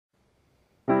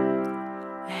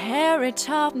Harry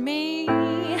taught me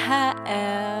how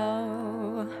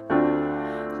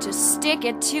to stick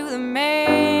it to the man,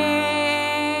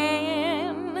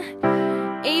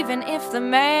 even if the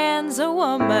man's a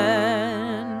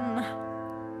woman.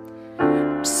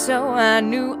 So I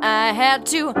knew I had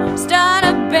to start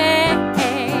a band.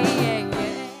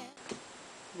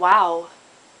 Wow.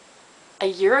 A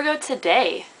year ago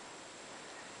today.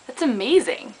 That's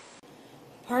amazing.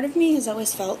 Part of me has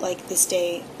always felt like this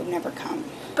day would never come.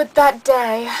 But that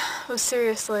day was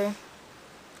seriously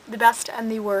the best and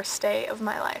the worst day of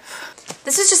my life.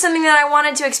 This is just something that I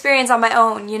wanted to experience on my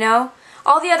own, you know?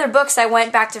 All the other books I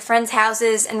went back to friends'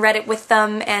 houses and read it with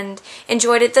them and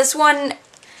enjoyed it. This one,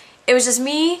 it was just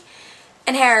me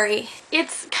and Harry.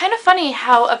 It's kind of funny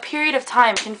how a period of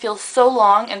time can feel so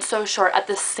long and so short at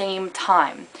the same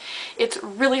time. It's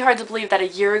really hard to believe that a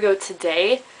year ago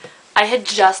today, I had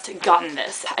just gotten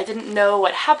this. I didn't know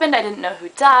what happened, I didn't know who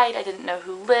died, I didn't know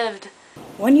who lived.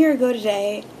 1 year ago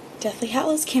today, Deathly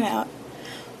Hallows came out.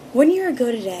 1 year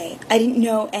ago today, I didn't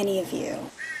know any of you.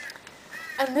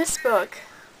 And this book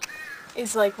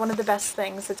is like one of the best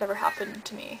things that's ever happened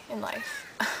to me in life.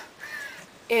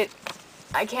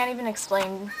 I can't even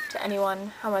explain to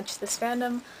anyone how much this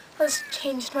fandom has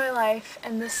changed my life,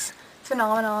 and this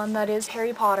phenomenon that is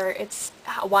Harry Potter. It's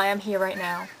why I'm here right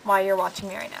now, why you're watching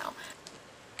me right now.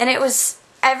 And it was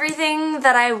everything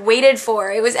that I waited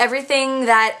for. It was everything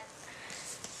that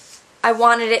I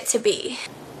wanted it to be.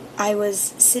 I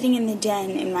was sitting in the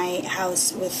den in my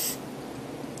house with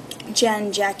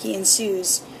Jen, Jackie, and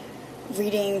Suze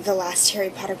reading the last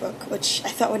Harry Potter book, which I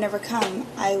thought would never come.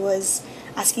 I was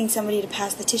asking somebody to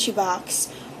pass the tissue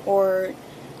box or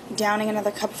downing another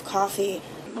cup of coffee.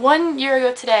 1 year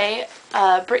ago today,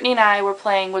 Brittany and I were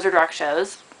playing Wizard Rock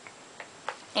shows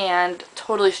and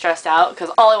totally stressed out because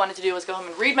all I wanted to do was go home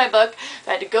and read my book.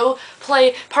 I had to go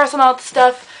play Parselmouths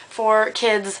stuff for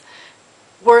kids.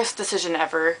 Worst decision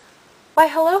ever. Why,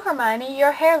 hello, Hermione.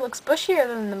 Your hair looks bushier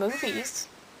than the movies.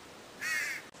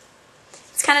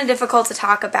 It's kind of difficult to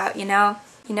talk about, you know?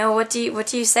 You know, what do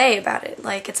you say about it?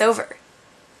 Like, it's over.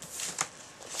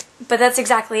 But that's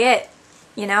exactly it,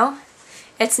 you know?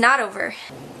 It's not over.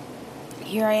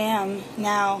 Here I am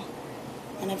now,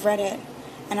 and I've read it.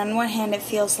 And on one hand it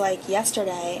feels like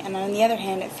yesterday, and on the other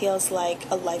hand it feels like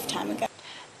a lifetime ago.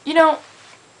 You know,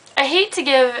 I hate to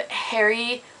give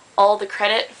Harry all the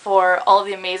credit for all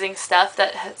the amazing stuff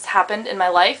that has happened in my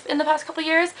life in the past couple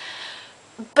years,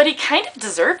 but he kind of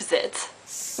deserves it.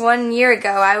 1 year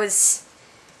ago, I was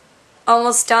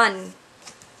almost done.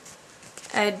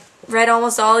 I'd read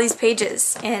almost all these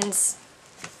pages, and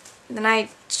then I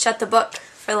shut the book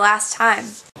for the last time.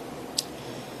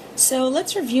 So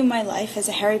let's review my life as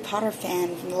a Harry Potter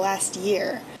fan from the last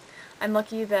year. I'm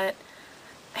lucky that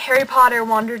Harry Potter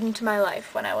wandered into my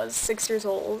life when I was 6 years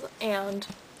old, and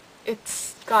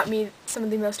it's got me some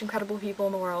of the most incredible people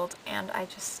in the world, and I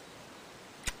just...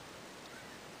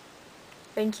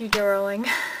 Thank you, J. Rowling.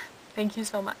 Thank you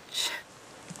so much.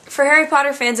 For Harry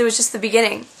Potter fans, it was just the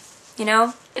beginning, you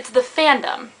know? It's the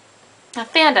fandom. Now,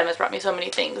 fandom has brought me so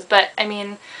many things, but, I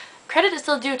mean, credit is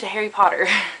still due to Harry Potter.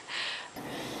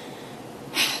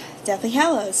 Deathly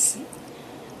Hallows.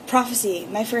 Prophecy,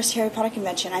 my first Harry Potter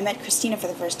convention. I met Kristina for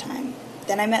the first time.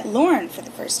 Then I met Lauren for the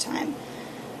first time.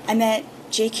 I met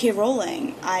J.K.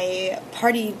 Rowling. I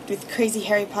partied with crazy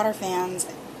Harry Potter fans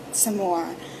some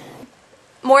more.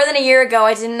 More than a year ago,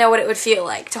 I didn't know what it would feel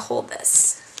like to hold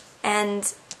this.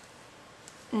 And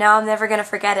now I'm never going to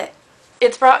forget it.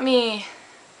 It's brought me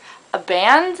a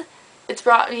band. It's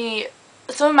brought me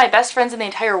some of my best friends in the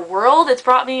entire world. It's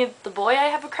brought me the boy I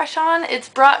have a crush on. It's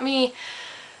brought me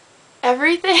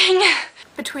everything.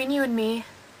 Between you and me,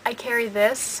 I carry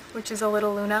this, which is a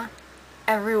little Luna,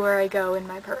 everywhere I go in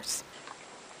my purse.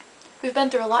 We've been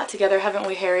through a lot together, haven't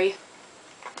we, Harry?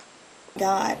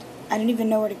 God, I don't even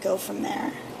know where to go from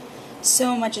there.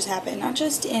 So much has happened, not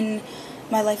just in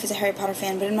my life as a Harry Potter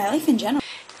fan, but in my life in general.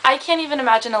 I can't even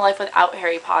imagine a life without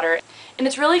Harry Potter. And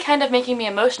it's really kind of making me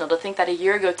emotional to think that a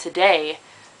year ago today,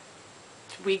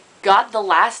 we got the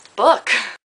last book.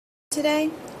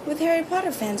 Today, with Harry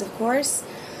Potter fans, of course.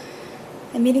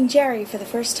 I'm meeting Jerry for the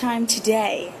first time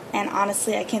today, and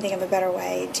honestly, I can't think of a better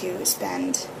way to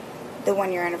spend the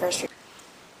 1 year anniversary.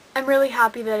 I'm really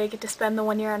happy that I get to spend the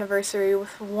 1 year anniversary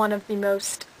with one of the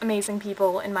most amazing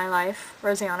people in my life,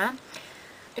 Rosianna.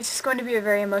 It's just going to be a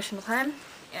very emotional time,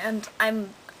 and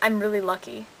I'm really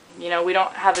lucky. You know, we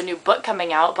don't have a new book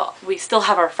coming out, but we still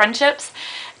have our friendships,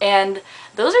 and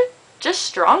those are just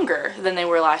stronger than they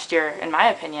were last year, in my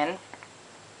opinion.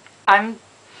 I'm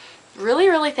really,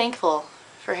 really thankful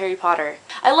for Harry Potter.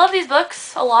 I love these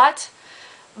books a lot.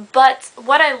 But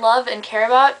what I love and care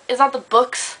about is not the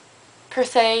books per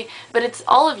se, but it's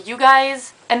all of you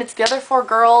guys, and it's the other 4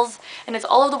 girls, and it's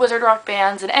all of the Wizard Rock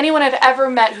bands, and anyone I've ever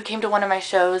met who came to one of my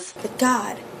shows. But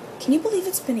God, can you believe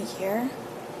it's been a year?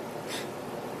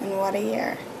 And what a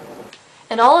year.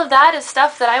 And all of that is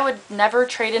stuff that I would never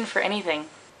trade in for anything.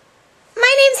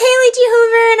 My name's Hayley G.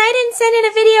 Hoover, and I didn't send in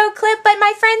a video clip, but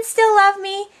my friends still love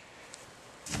me.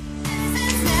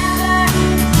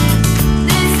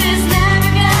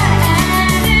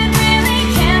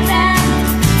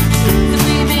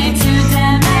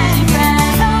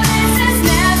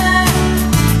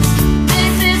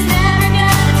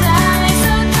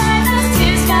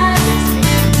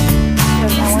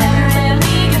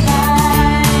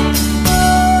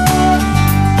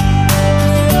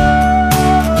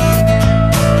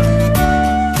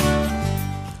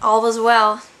 All was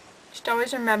well. You should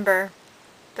always remember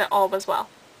that all was well.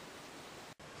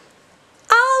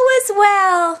 All was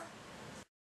well.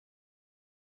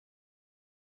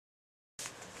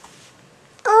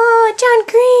 Oh, John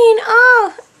Green.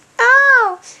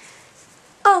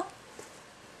 Oh.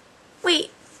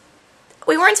 Wait.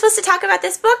 We weren't supposed to talk about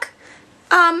this book?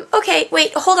 Okay,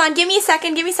 wait, hold on. Give me a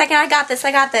second. I got this.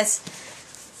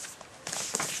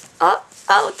 Oh,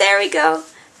 there we go.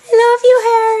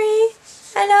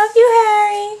 I love you,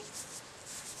 Harry.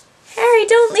 Harry,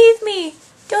 don't leave me.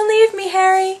 Don't leave me,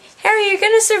 Harry. Harry, you're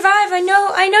gonna survive. I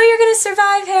know you're gonna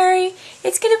survive, Harry.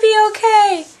 It's gonna be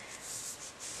okay.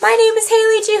 My name is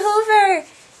Hayley G. Hoover.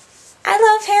 I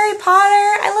love Harry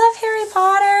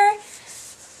Potter.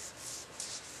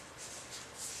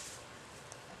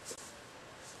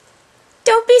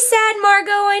 Don't be sad,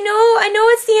 Margot. I know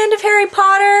it's the end of Harry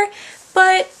Potter,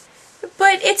 but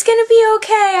it's gonna be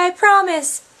okay, I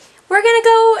promise. We're gonna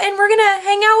go and we're gonna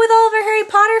hang out with all of our Harry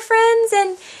Potter friends,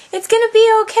 and it's gonna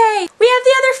be okay. We have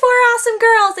the other 4 awesome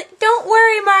girls. Don't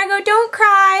worry, Margot. Don't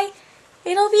cry.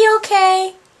 It'll be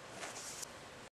okay.